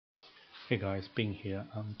Hey guys, Bing here.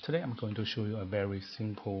 Today I'm going to show you a very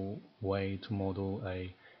simple way to model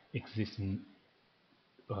a existing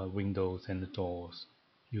windows and doors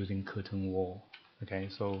using curtain wall. Okay,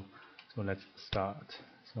 so let's start.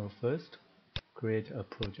 So first, create a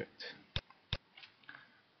project.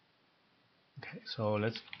 Okay, so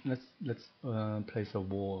let's place a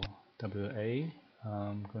wall. WA.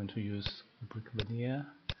 I'm going to use brick veneer,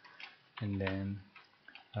 and then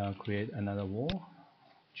create another wall.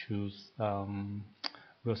 Choose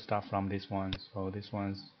we'll start from this one, so this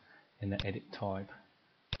one's in the edit type,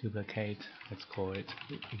 duplicate, let's call it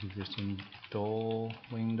existing door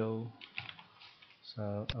window.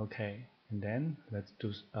 So okay, and then let's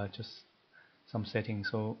do just some settings.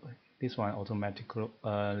 So this one automatically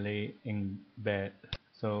embed,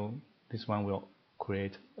 so this one will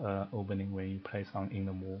create opening when you place on in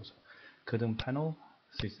the walls. Curtain panel,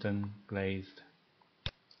 system glazed,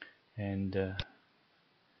 and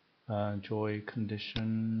joy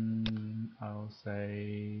condition, I'll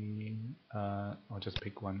say I'll just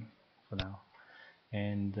pick one for now.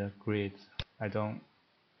 And grids, I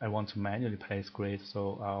want to manually place grids,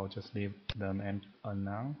 so I'll just leave them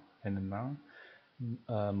unknown and unknown.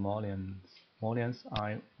 Mullions,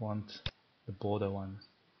 I want the border ones.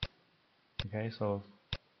 Okay, so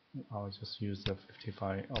I'll just use the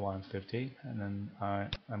 55 or 150, and then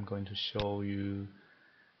I'm going to show you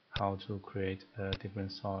how to create a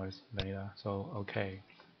different size later. So okay,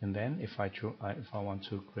 and then if I want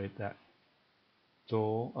to create that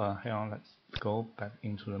door, hang on, let's go back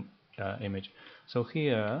into the image. So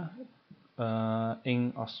here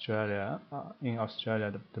in Australia,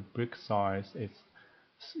 the brick size is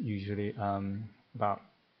usually about,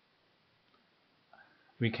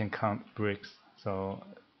 we can count bricks, so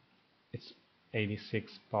it's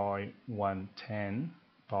 86 by 110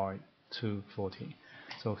 by 240.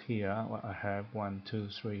 So here I have 1, 2,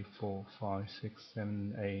 3, 4, 5, 6,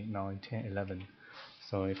 7, 8, 9, 10, 11.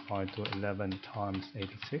 So if I do 11 times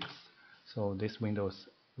 86, so this window is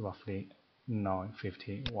roughly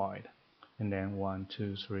 950 wide. And then 1,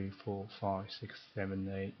 2, 3, 4, 5, 6,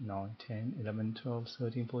 7, 8, 9, 10, 11, 12,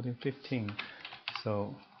 13, 14, 15.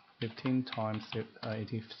 So 15 times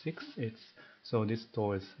 86, so this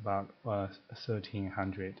door is about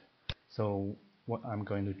 1300. So what I'm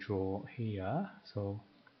going to draw here, so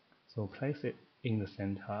place it in the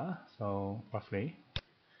center, so roughly,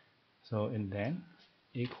 so and then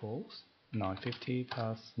equals 950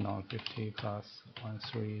 plus 950 plus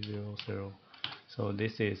 1300. So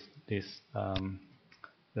this is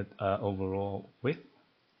the overall width,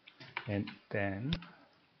 and then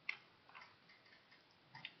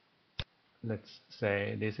let's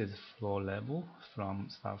say this is floor level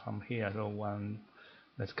start from here. So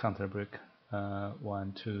let's count the brick.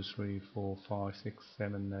 1, 2, 3, 4, 5, 6,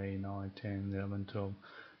 7, 8, 9, 10, 11, 12,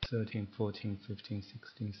 13, 14, 15,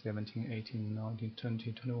 16, 17, 18, 19,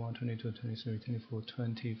 20, 21, 22, 23, 24,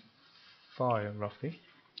 25 roughly.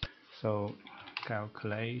 So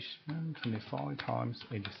calculation, 25 times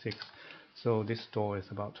 86. So this door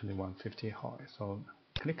is about 2150 high. So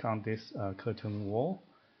click on this curtain wall.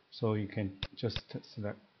 So you can just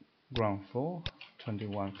select ground floor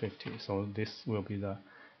 2150. So this will be the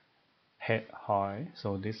head high.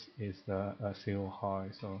 So this is the ceiling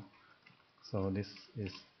high. So this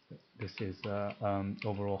is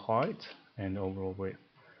overall height and overall width.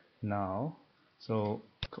 Now, so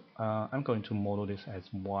I'm going to model this as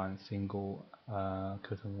one single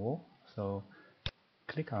curtain wall. So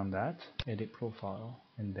click on that, edit profile,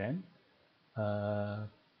 and then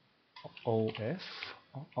OF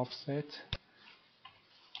offset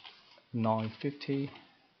 950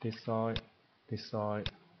 this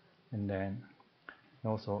side, and then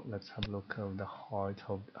also let's have a look at the height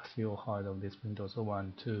of ceiling height of this window. So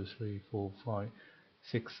 1, 2, 3, 4, 5,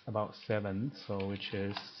 6, about 7. So which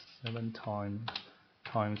is 7 times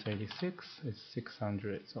 86 is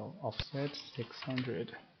 600. So offset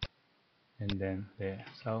 600, and then there.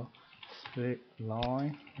 So split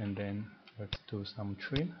line, and then let's do some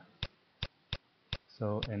trim.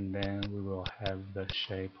 So and then we will have the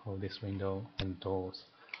shape of this window and doors.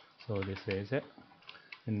 So this is it.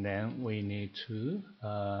 And then we need to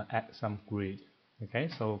add some grid. Okay,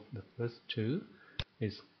 so the first two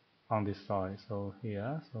is on this side. So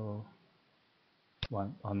here, so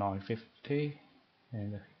 950,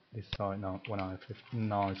 and this side now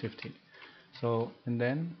 950. So and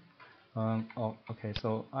then okay,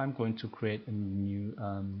 so I'm going to create a new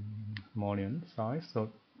mullion size. So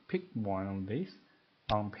pick one of these,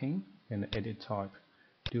 unpin, and edit type,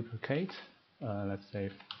 duplicate, let's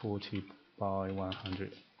say 40 by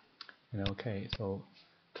 100, and okay, so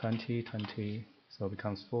 20, so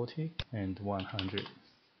becomes 40 and 100.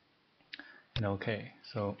 and OK.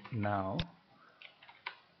 So now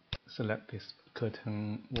select this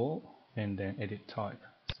curtain wall and then edit type.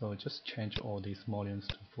 So just change all these mullions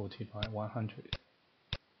to 40 by 100.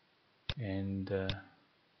 And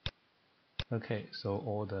OK, so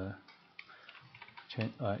all the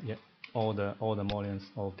all the mullions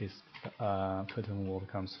of this curtain wall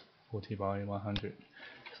becomes 40 by 100.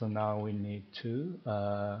 So now we need to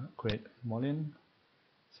create mullion.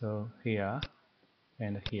 So here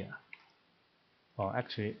and here. Oh,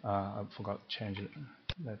 actually, I forgot to change it.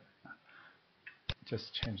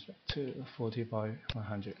 Just change that to 40 by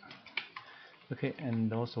 100. Okay,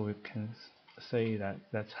 and also we can say that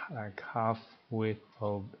that's like half width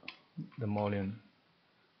of the mullion.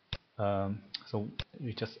 So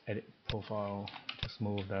we just edit profile, just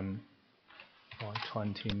move them by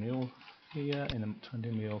 20 mil here and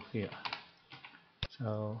 20 mil here.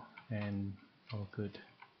 So, and all good.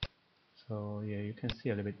 So yeah, you can see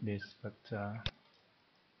a little bit this, but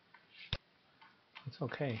it's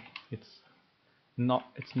okay.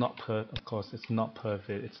 Of course it's not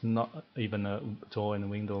perfect. It's not even a door and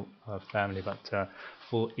window family, but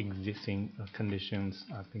for existing conditions,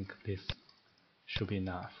 I think this should be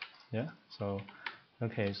enough. Yeah. So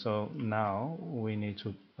okay. So now we need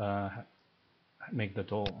to make the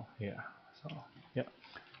door here. So yeah.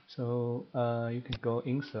 So you can go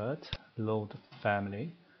insert, load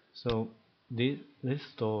family. So this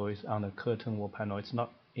door is on the curtain wall panel. It's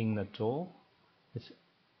not in the door. It's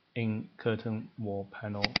in curtain wall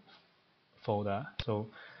panel folder. So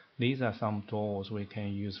these are some doors we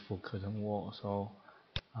can use for curtain wall. So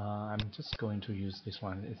I'm just going to use this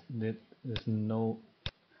one. There's no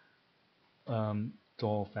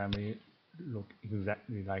door family look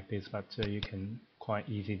exactly like this, but you can quite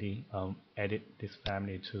easily edit this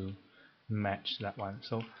family to match that one.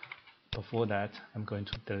 So before that, I'm going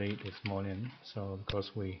to delete this mullion. So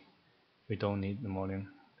because we don't need the mullion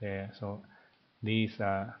there. So these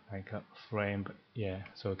are like a frame, but yeah,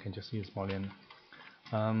 so we can just use mullion.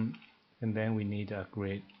 And then we need a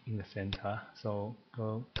grid in the center. So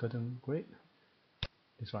go curtain grid,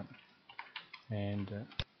 this one, and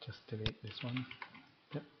just delete this one.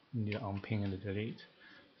 Yep, need to unpin and delete.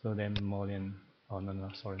 So then mullion. Oh no,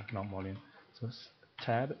 sorry, not mullion. So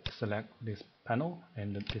tab, select this panel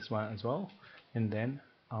and this one as well, and then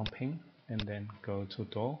unpin and then go to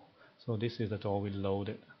door. So this is the door we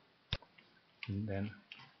loaded. And then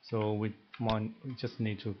so we just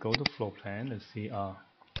need to go to floor plan and see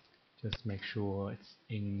just make sure it's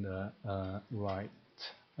in the right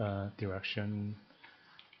direction,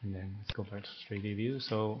 and then let's go back to 3D view.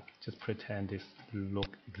 So just pretend this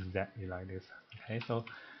look exactly like this. Okay, so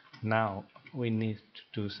now we need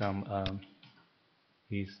to do some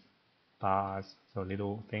these bars, so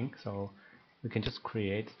little thing. So we can just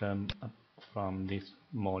create them from these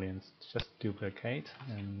mullions. Just duplicate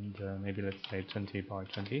and maybe let's say 20 by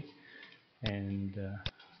 20, and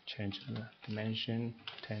change the dimension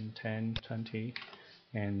 10, 10, 20,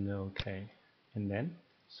 and OK. And then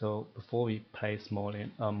so before we place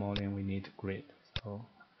mullion, we need grid. So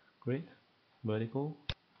grid, vertical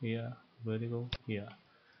here, vertical here,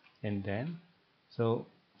 and then so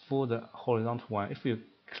for the horizontal one, if you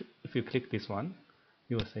click this one,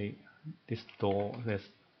 you will see this door. There's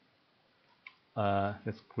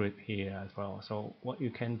grid here as well. So what you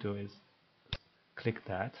can do is click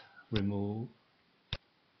that, remove,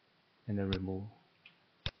 and then remove.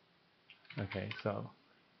 Okay, so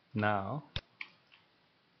now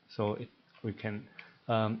we can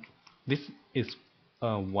this is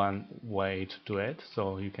one way to do it.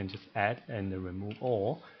 So you can just add and remove,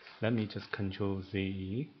 or let me just Control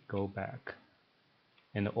Z, go back,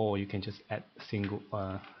 and or you can just add single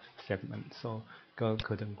segment. So go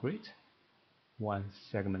curtain grid, one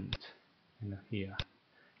segment in here.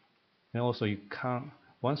 And also you can't,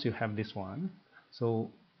 once you have this one,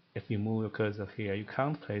 so if you move your cursor here, you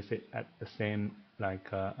can't place it at the same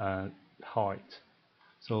like height.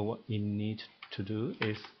 So what you need to do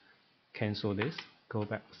is cancel this, go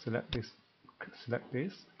back, select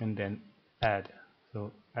this, and then add.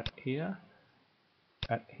 So add here,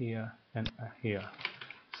 and add here.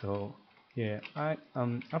 So yeah, I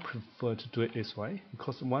prefer to do it this way,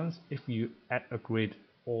 because once if you add a grid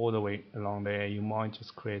all the way along there, you might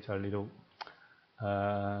just create a little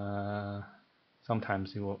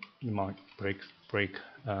sometimes you might break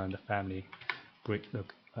the family, break the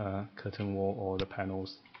curtain wall or the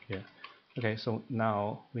panels here. Okay, so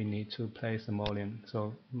now we need to place the mullion.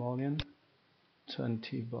 So mullion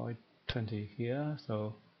 20 by 20 here,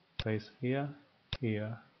 so place here,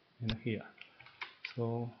 here, and here.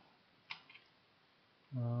 So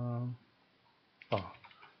oh,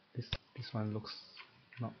 this one looks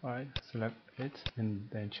not right, select it and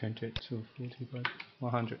then change it to 40 by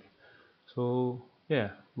 100. So yeah,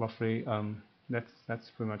 roughly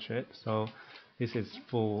that's pretty much it. So this is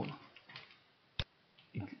for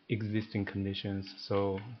existing conditions.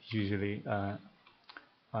 So usually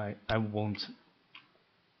I won't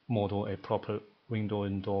model a proper window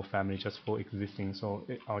and door family just for existing. So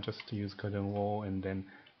I'll just use curtain wall and then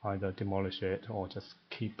either demolish it or just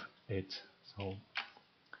keep it. So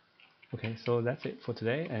okay, so that's it for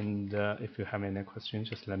today. And if you have any questions,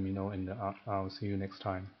 just let me know, and I'll see you next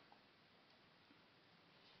time.